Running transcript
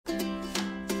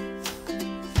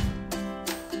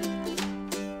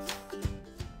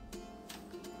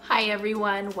Hi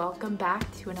everyone, welcome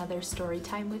back to another story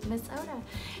time with Miss Oda.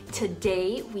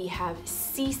 Today we have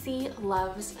Cece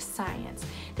Loves Science.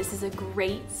 This is a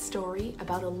great story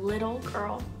about a little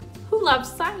girl who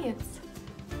loves science.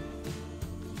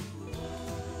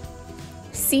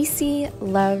 Cece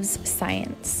Loves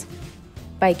Science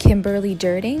by Kimberly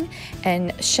Durding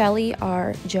and Shelley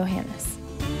R. Johannes.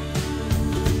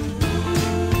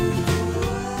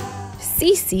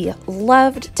 Cece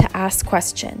loved to ask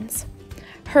questions.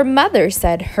 Her mother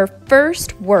said her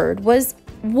first word was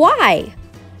why.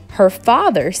 Her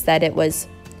father said it was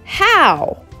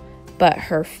how. But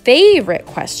her favorite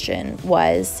question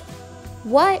was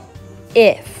what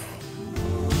if?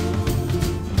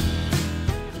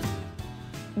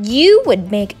 You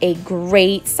would make a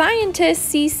great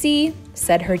scientist, Cece,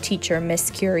 said her teacher, Miss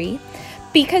Curie,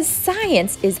 because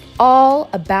science is all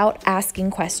about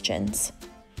asking questions.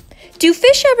 Do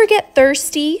fish ever get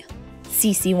thirsty?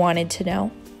 Cece wanted to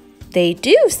know. They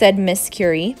do, said Miss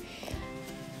Curie.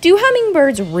 Do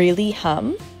hummingbirds really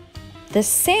hum? The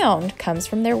sound comes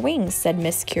from their wings, said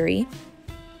Miss Curie.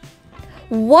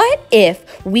 What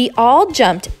if we all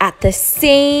jumped at the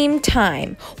same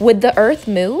time? Would the earth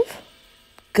move?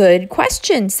 Good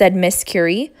question, said Miss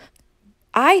Curie.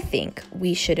 I think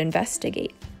we should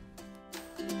investigate.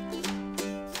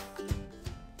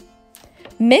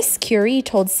 Miss Curie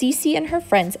told Cece and her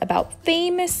friends about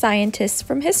famous scientists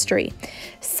from history,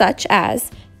 such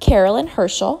as Carolyn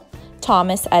Herschel,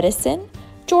 Thomas Edison,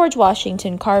 George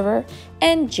Washington Carver,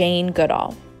 and Jane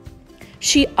Goodall.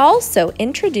 She also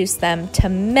introduced them to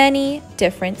many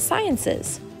different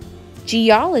sciences.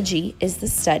 Geology is the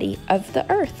study of the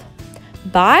earth.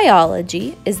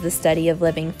 Biology is the study of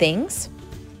living things.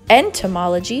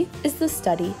 Entomology is the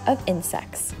study of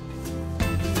insects.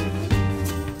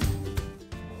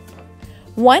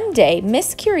 One day,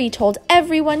 Miss Curie told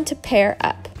everyone to pair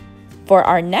up. For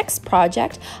our next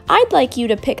project, I'd like you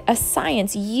to pick a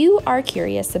science you are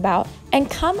curious about and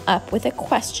come up with a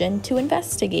question to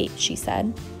investigate, she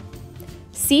said.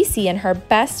 Cece and her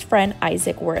best friend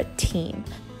Isaac were a team.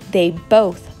 They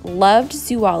both loved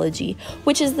zoology,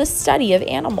 which is the study of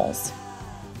animals.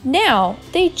 Now,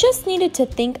 they just needed to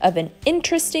think of an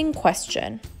interesting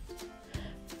question.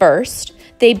 First,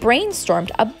 they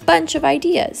brainstormed a bunch of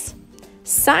ideas.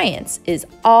 Science is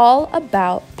all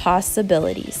about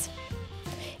possibilities.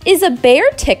 Is a bear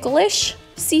ticklish?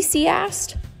 Cece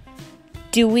asked.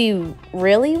 Do we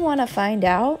really want to find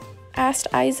out? Asked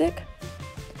Isaac.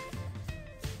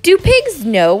 Do pigs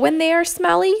know when they are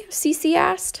smelly? Cece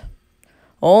asked.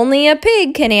 Only a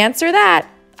pig can answer that,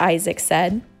 Isaac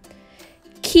said.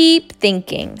 Keep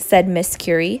thinking, said Miss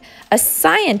Curie. A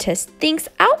scientist thinks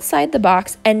outside the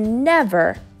box and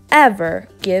never, ever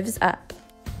gives up.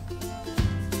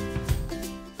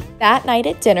 That night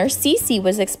at dinner, Cece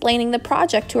was explaining the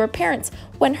project to her parents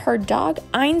when her dog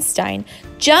Einstein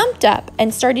jumped up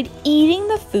and started eating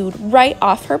the food right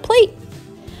off her plate.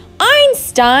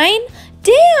 Einstein,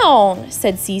 down,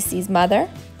 said Cece's mother.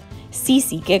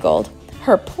 Cece giggled.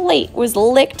 Her plate was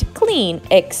licked clean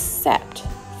except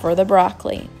for the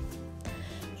broccoli.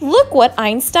 Look what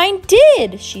Einstein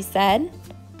did, she said.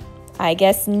 I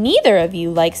guess neither of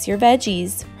you likes your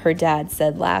veggies, her dad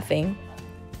said, laughing.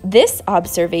 This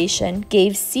observation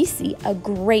gave Cece a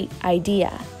great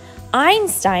idea.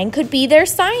 Einstein could be their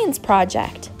science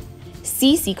project.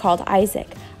 Cece called Isaac.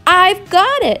 I've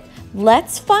got it.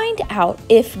 Let's find out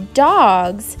if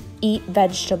dogs eat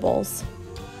vegetables.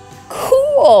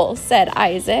 Cool, said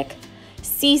Isaac.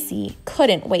 Cece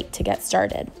couldn't wait to get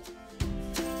started.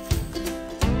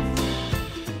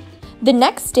 The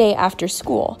next day after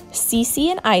school,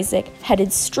 Cece and Isaac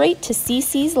headed straight to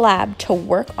Cece's lab to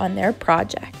work on their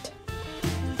project.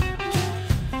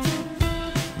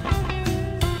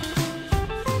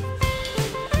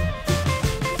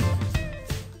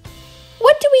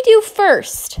 What do we do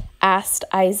first? Asked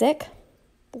Isaac.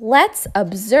 Let's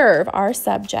observe our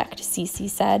subject, Cece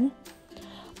said.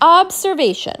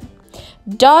 Observation.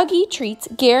 Doggy treats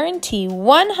guarantee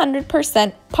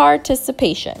 100%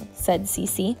 participation, said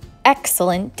Cece.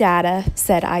 Excellent data,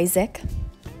 said Isaac.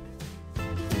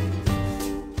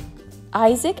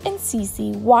 Isaac and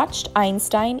Cece watched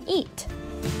Einstein eat.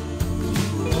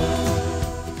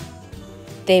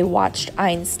 They watched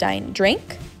Einstein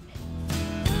drink.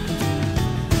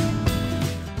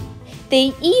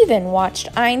 They even watched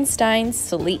Einstein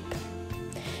sleep.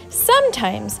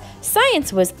 Sometimes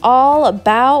science was all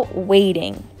about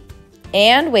waiting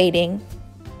and waiting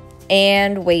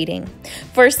and waiting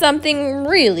for something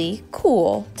really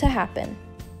cool to happen.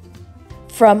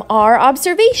 From our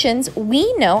observations,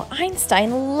 we know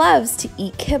Einstein loves to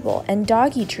eat kibble and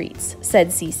doggy treats, said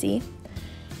Cece.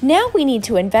 Now we need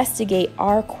to investigate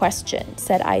our question,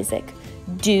 said Isaac.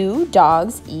 Do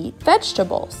dogs eat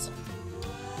vegetables?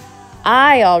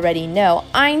 I already know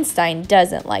Einstein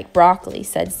doesn't like broccoli,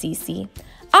 said Cece.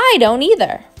 I don't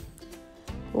either.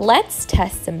 Let's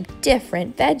test some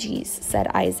different veggies, said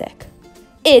Isaac.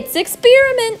 It's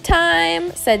experiment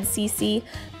time, said Cece.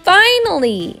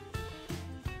 Finally!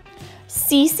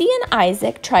 Cece and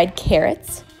Isaac tried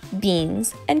carrots,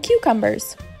 beans, and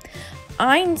cucumbers.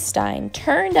 Einstein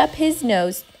turned up his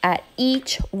nose at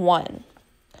each one.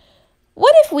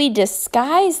 What if we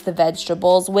disguise the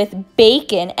vegetables with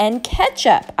bacon and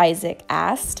ketchup? Isaac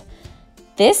asked.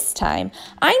 This time,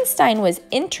 Einstein was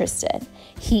interested.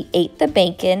 He ate the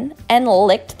bacon and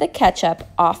licked the ketchup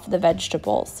off the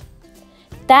vegetables.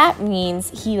 That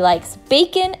means he likes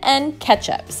bacon and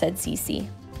ketchup, said Cece.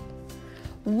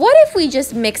 What if we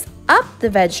just mix up the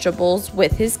vegetables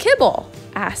with his kibble?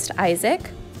 Asked Isaac.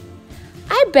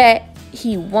 I bet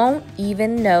he won't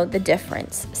even know the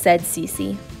difference, said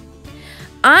Cece.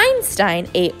 Einstein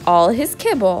ate all his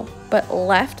kibble, but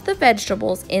left the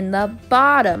vegetables in the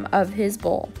bottom of his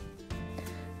bowl.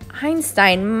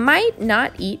 Einstein might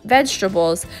not eat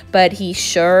vegetables, but he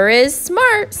sure is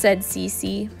smart, said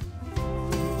Cece.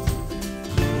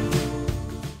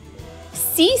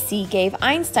 Cece gave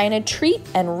Einstein a treat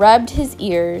and rubbed his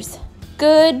ears.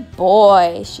 Good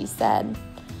boy, she said.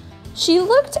 She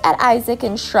looked at Isaac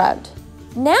and shrugged.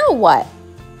 Now what?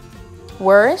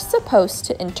 We're supposed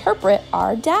to interpret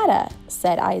our data,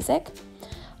 said Isaac.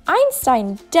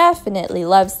 Einstein definitely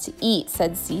loves to eat,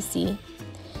 said Cece.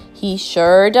 He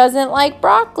sure doesn't like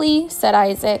broccoli, said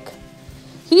Isaac.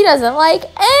 He doesn't like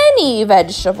any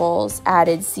vegetables,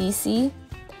 added Cece.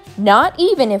 Not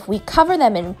even if we cover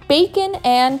them in bacon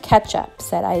and ketchup,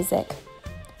 said Isaac.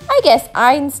 I guess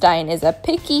Einstein is a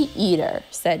picky eater,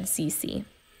 said Cece.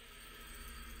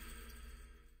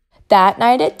 That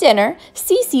night at dinner,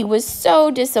 Cece was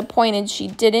so disappointed she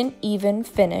didn't even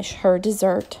finish her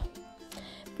dessert.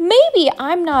 Maybe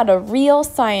I'm not a real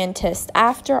scientist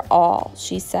after all,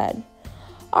 she said.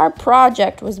 Our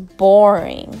project was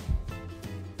boring.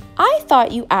 I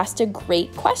thought you asked a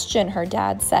great question, her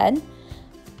dad said.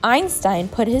 Einstein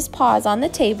put his paws on the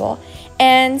table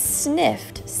and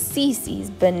sniffed Cece's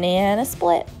banana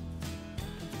split.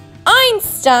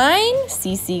 Einstein,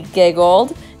 Cece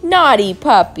giggled. Naughty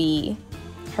puppy.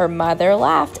 Her mother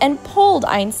laughed and pulled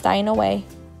Einstein away.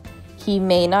 He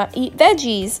may not eat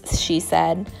veggies, she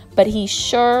said, but he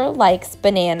sure likes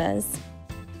bananas.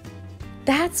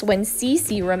 That's when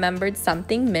Cece remembered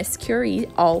something Miss Curie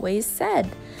always said.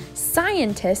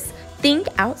 Scientists think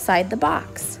outside the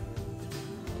box.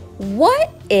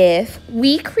 What if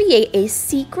we create a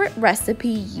secret recipe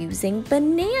using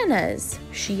bananas?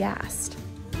 She asked.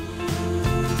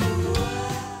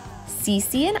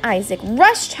 Cece and Isaac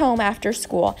rushed home after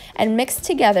school and mixed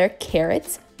together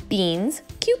carrots, beans,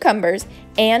 cucumbers,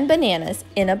 and bananas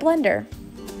in a blender.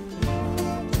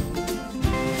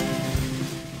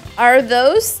 Are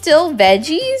those still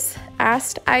veggies?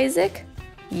 Asked Isaac.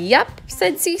 Yup,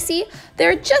 said Cece.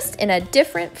 They're just in a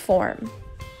different form.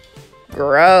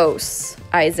 Gross,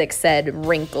 Isaac said,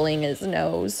 wrinkling his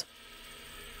nose.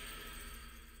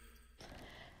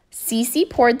 Cece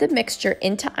poured the mixture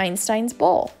into Einstein's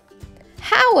bowl.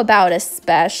 How about a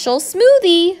special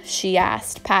smoothie? She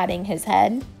asked, patting his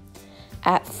head.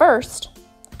 At first,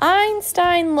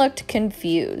 Einstein looked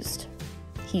confused.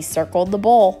 He circled the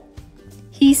bowl.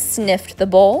 He sniffed the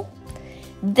bowl.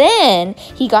 Then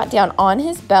he got down on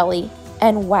his belly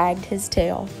and wagged his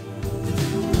tail.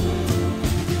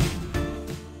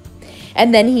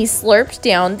 And then he slurped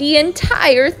down the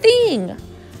entire thing.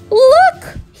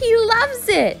 Look, he loves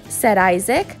it, said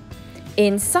Isaac.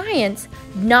 In science,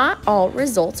 not all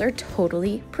results are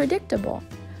totally predictable.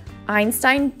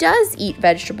 Einstein does eat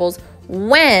vegetables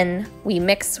when we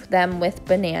mix them with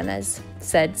bananas,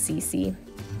 said Cece.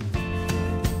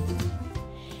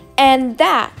 And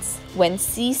that's when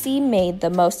Cece made the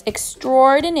most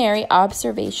extraordinary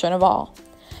observation of all.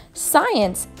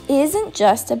 Science isn't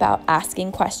just about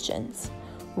asking questions.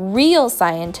 Real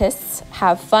scientists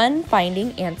have fun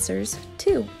finding answers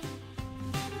too.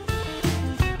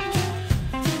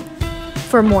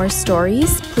 For more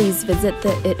stories, please visit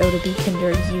the It Oda Be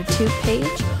Kinder YouTube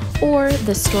page or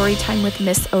the Storytime with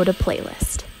Miss Oda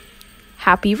playlist.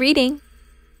 Happy reading!